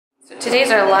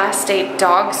Today's our last day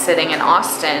dog sitting in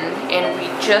Austin, and we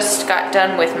just got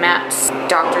done with Matt's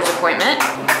doctor's appointment.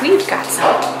 We've got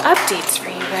some updates for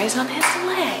you guys on his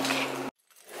leg.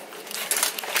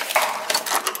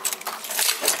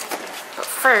 But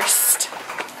first,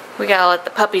 we gotta let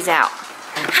the puppies out.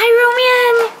 Hi,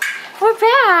 Roman! We're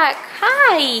back!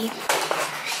 Hi!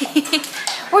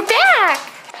 We're back!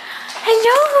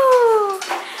 Hello!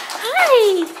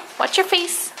 Hi! Watch your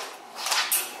face.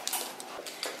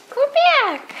 We're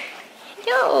back!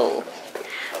 Hello!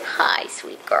 Hi,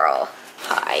 sweet girl.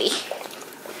 Hi.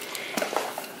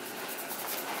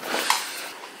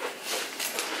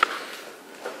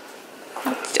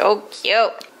 So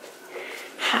cute.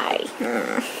 Hi.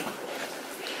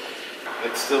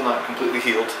 It's still not completely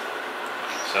healed.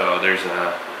 So there's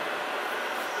a...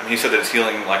 I mean, he said that it's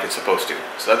healing like it's supposed to.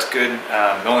 So that's good.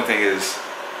 The only thing is,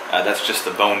 that's just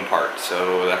the bone part.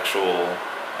 So the actual,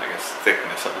 I guess,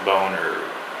 thickness of the bone, or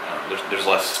there's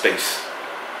less space,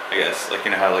 I guess. Like,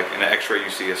 you know how like in an x-ray you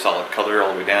see a solid color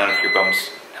all the way down if your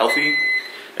bone's healthy?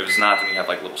 If it's not, then you have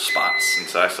like little spots. And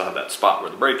so I still have that spot where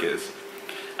the break is.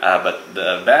 But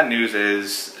the bad news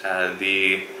is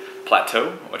the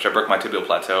plateau, which I broke my tibial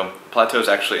plateau. Plateau is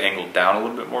actually angled down a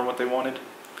little bit more than what they wanted.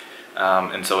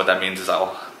 And so what that means is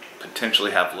I'll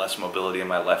potentially have less mobility in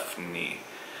my left knee.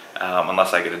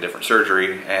 Unless I get a different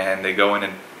surgery and they go in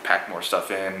and pack more stuff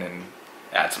in and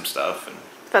add some stuff. And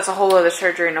that's a whole other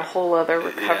surgery and a whole other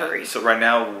recovery. Yeah. So right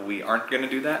now we aren't going to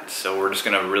do that. So we're just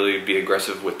going to really be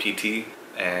aggressive with PT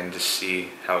and just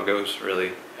see how it goes,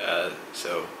 really.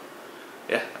 So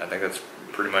yeah, I think that's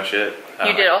pretty much it.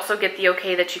 You did also get the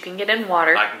okay that you can get in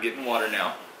water. I can get in water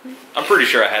now. I'm pretty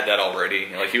sure I had that already.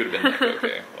 Like, he would have been like,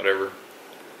 okay, whatever.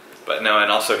 But no,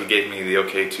 and also he gave me the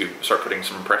okay to start putting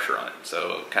some pressure on it.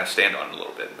 So kind of stand on it a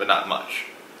little bit, but not much.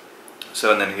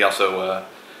 So, and then he also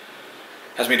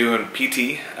has me doing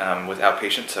PT with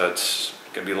outpatient, so it's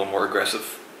going to be a little more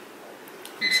aggressive.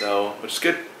 And so, which is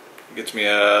good. It gets me,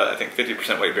 I think,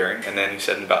 50% weight bearing. And then he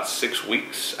said in about 6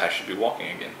 weeks, I should be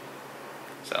walking again.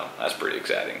 So that's pretty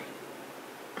exciting.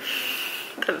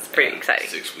 That's pretty exciting.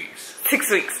 6 weeks.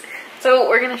 6 weeks. So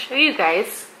we're going to show you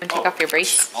guys. And take off your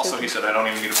brace. Also, he said I don't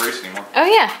even need a brace anymore. Oh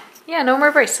yeah. Yeah, no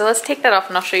more brace. So let's take that off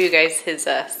and I'll show you guys his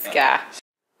scar.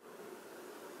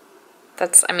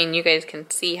 That's, I mean, you guys can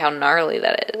see how gnarly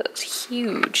that is. It's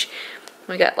huge.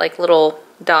 We got like little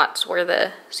dots where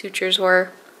the sutures were.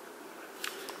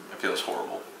 It feels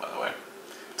horrible, by the way.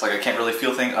 It's like I can't really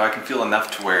feel things. I can feel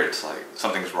enough to where it's like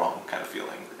something's wrong kind of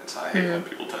feeling. And so I hate when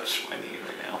people touch my knee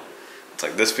right now. It's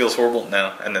like, this feels horrible?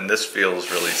 No. And then this feels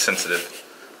really sensitive.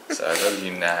 So I'd rather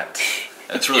you not.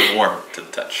 And it's really warm to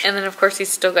the touch. And then of course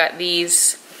he's still got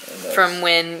these from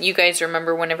when, you guys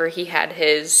remember whenever he had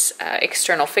his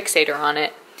external fixator on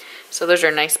it. So those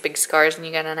are nice big scars, and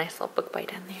you got a nice little bug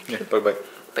bite on there too. Yeah, bug bite.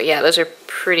 But yeah, those are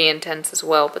pretty intense as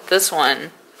well. But this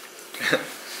one,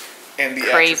 and the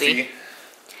crazy. atrophy.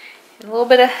 And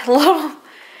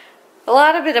a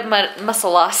lot of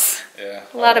muscle loss. Yeah.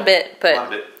 A lot of bit, but a lot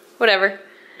of it. Whatever.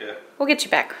 Yeah. We'll get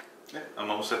you back. Yeah, I'm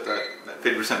almost at that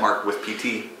 50% mark with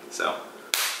PT, so.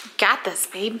 Got this,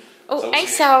 babe. Oh, So I'm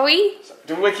sorry.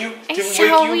 Did we wake you? I'm Did we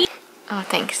sorry. wake you? Oh,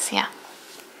 thanks, yeah.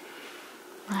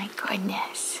 My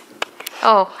goodness.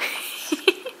 Oh.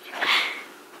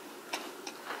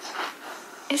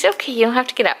 It's okay, you don't have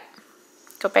to get up.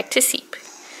 Go back to sleep.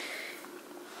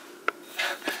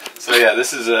 So yeah,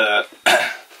 this is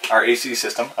our AC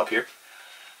system up here.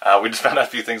 We just found out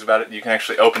a few things about it. You can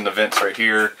actually open the vents right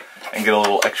here and get a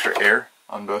little extra air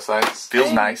on both sides.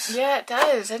 Feels nice. Yeah, it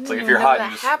does. I didn't It's like if even you're know hot, that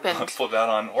you just happened. flip that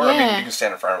on. Or I mean, you can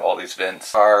stand in front of all these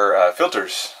vents. Our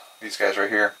filters, these guys right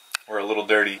here, were a little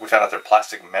dirty. We found out they're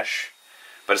plastic mesh,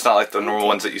 but it's not like the normal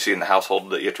ones that you see in the household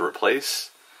that you have to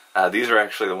replace. These are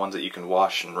actually the ones that you can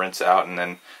wash and rinse out, and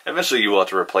then eventually you will have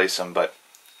to replace them, but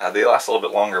they last a little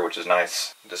bit longer, which is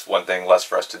nice. Just one thing less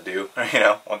for us to do, you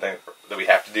know, one thing that we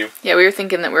have to do. Yeah, we were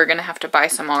thinking that we were going to have to buy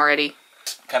some already.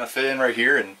 Just kind of fit in right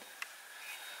here and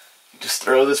just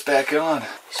throw this back on.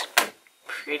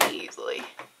 Pretty easily.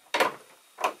 And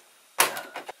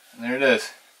there it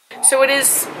is. So it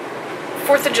is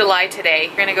 4th of July today.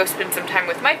 We're going to go spend some time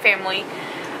with my family.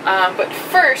 But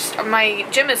first, my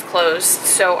gym is closed,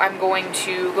 so I'm going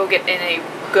to go get in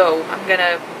I'm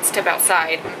gonna step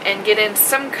outside and get in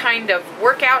some kind of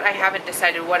workout. I haven't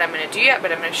decided what I'm gonna do yet, but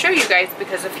I'm gonna show you guys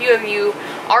because a few of you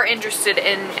are interested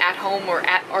in at-home or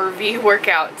at RV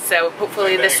workouts. So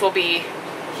hopefully this will be,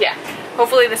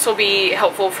 hopefully this will be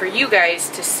helpful for you guys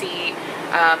to see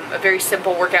a very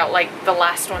simple workout like the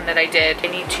last one that I did. I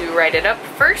need to write it up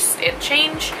first and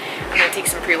change. I'm gonna take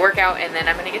some pre-workout and then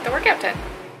I'm gonna get the workout done.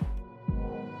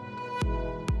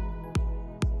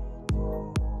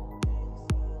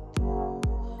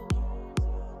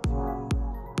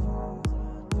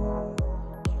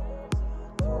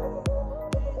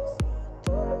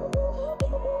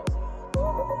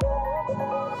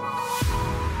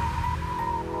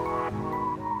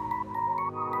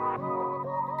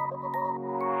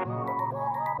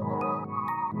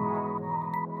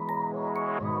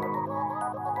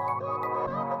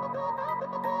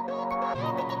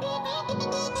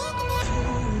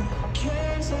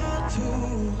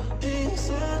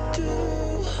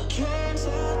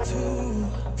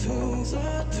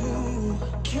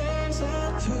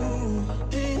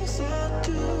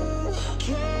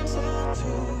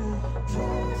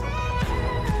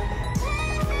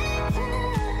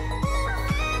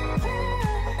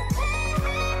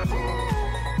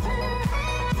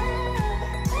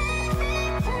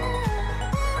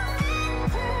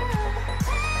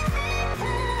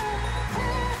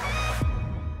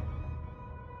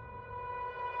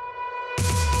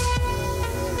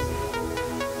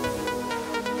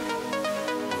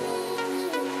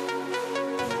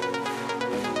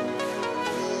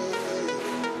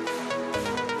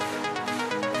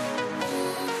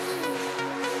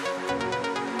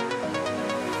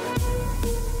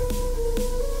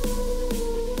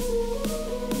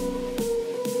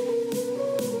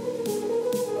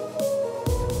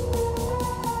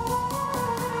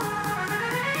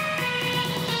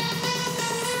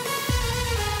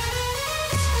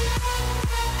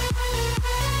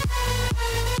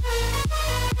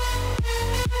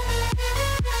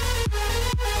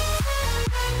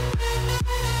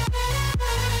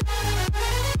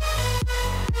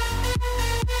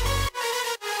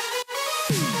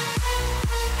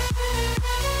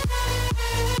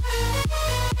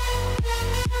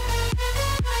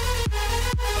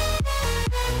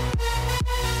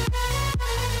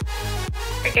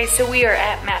 Okay, so we are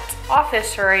at Matt's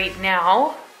office right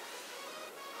now.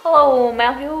 Hello,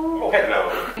 Matthew. Oh,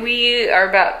 hello. We are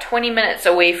about 20 minutes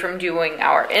away from doing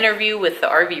our interview with the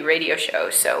RV radio show,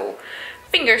 so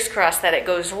fingers crossed that it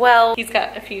goes well. He's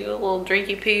got a few little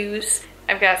drinky poos.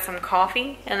 I've got some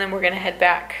coffee, and then we're gonna head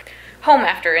back home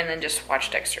after and then just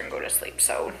watch Dexter and go to sleep.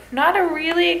 So not a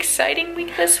really exciting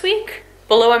week this week.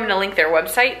 Below, I'm going to link their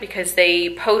website because they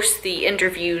post the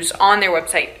interviews on their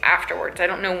website afterwards. I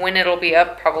don't know when it'll be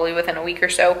up, probably within a week or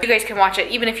so. You guys can watch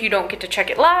it, even if you don't get to check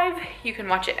it live, you can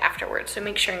watch it afterwards. So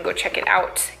make sure and go check it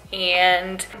out.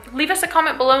 And leave us a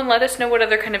comment below and let us know what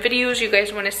other kind of videos you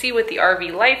guys want to see with the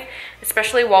RV life,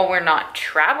 especially while we're not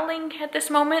traveling at this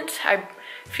moment. I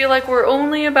feel like we're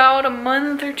only about a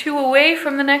month or two away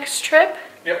from the next trip.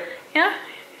 Yep. Yeah.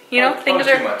 You know, things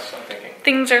are 2 months, I'm thinking.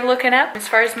 Things are looking up as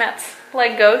far as Matt's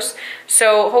leg goes.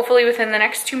 So hopefully within the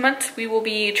next 2 months we will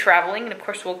be traveling, and of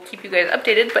course we'll keep you guys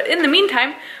updated. But in the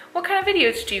meantime, what kind of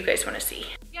videos do you guys want to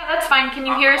see? Yeah, that's fine. Can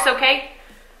you hear us okay?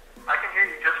 I can hear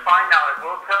you just fine now. I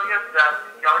will tell you that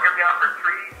y'all are going to be on for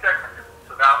 3 segments.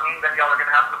 So that'll mean that y'all are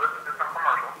going to have to listen to some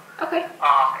commercials. Okay.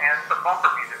 And some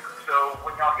bumper music. So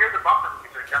when y'all hear the bumper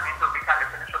music, that means that we kind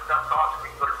of finish up that thought so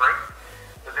we can go to break.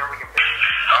 But then we can finish.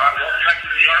 Alright, welcome back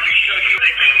to the RV show.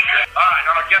 Alright,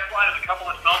 on our guest line is a couple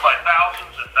that's known by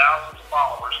thousands and thousands of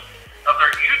followers of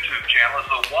their YouTube channel is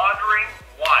the Wandering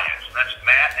Wyatts. That's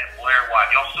Matt and Blair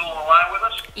Wyatt. Y'all still on the line with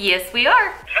us? Yes, we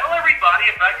are. Tell everybody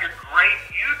about your great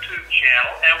YouTube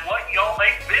channel and what y'all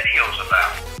make videos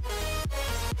about.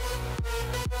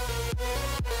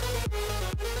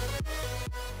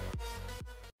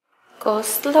 Go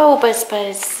slow, Buzz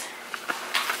Buzz.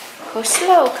 Go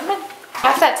slow, come on.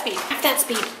 Half that speed, half that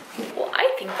speed. Well,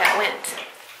 I think that went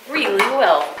really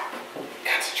well.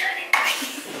 Concentrating.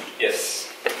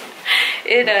 Yes.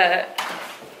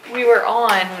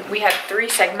 We had 3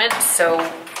 segments,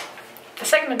 so the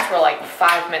segments were like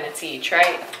 5 minutes each,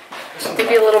 right?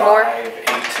 Maybe a little more. 5, 8,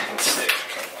 and 6.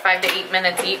 5 to 8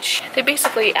 minutes each. They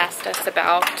basically asked us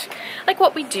about like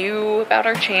what we do, about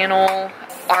our channel,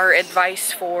 our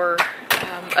advice for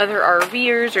other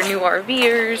RVers or new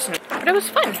RVers. But it was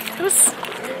fun. It was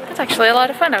actually a lot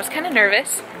of fun. I was kind of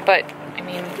nervous, but I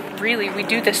mean, really, we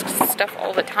do this stuff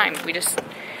all the time. We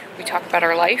talk about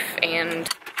our life and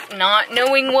not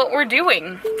knowing what we're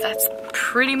doing. That's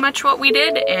pretty much what we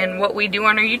did and what we do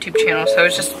on our YouTube channel. So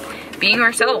it's just being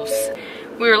ourselves.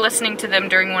 We were listening to them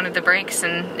during one of the breaks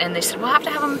and they said, we'll have to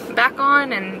have them back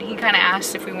on. And he kind of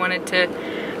asked if we wanted to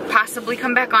possibly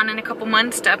come back on in a couple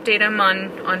months to update him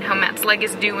on how Matt's leg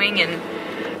is doing and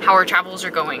how our travels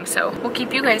are going. So we'll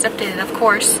keep you guys updated, of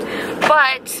course.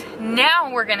 But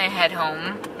now we're gonna head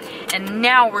home and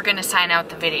now we're gonna sign out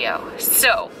the video.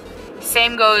 So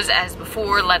same goes as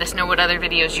before. Let us know what other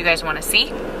videos you guys want to see.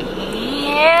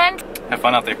 And have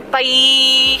fun out there.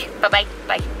 Bye. Bye-bye.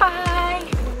 Bye. Bye.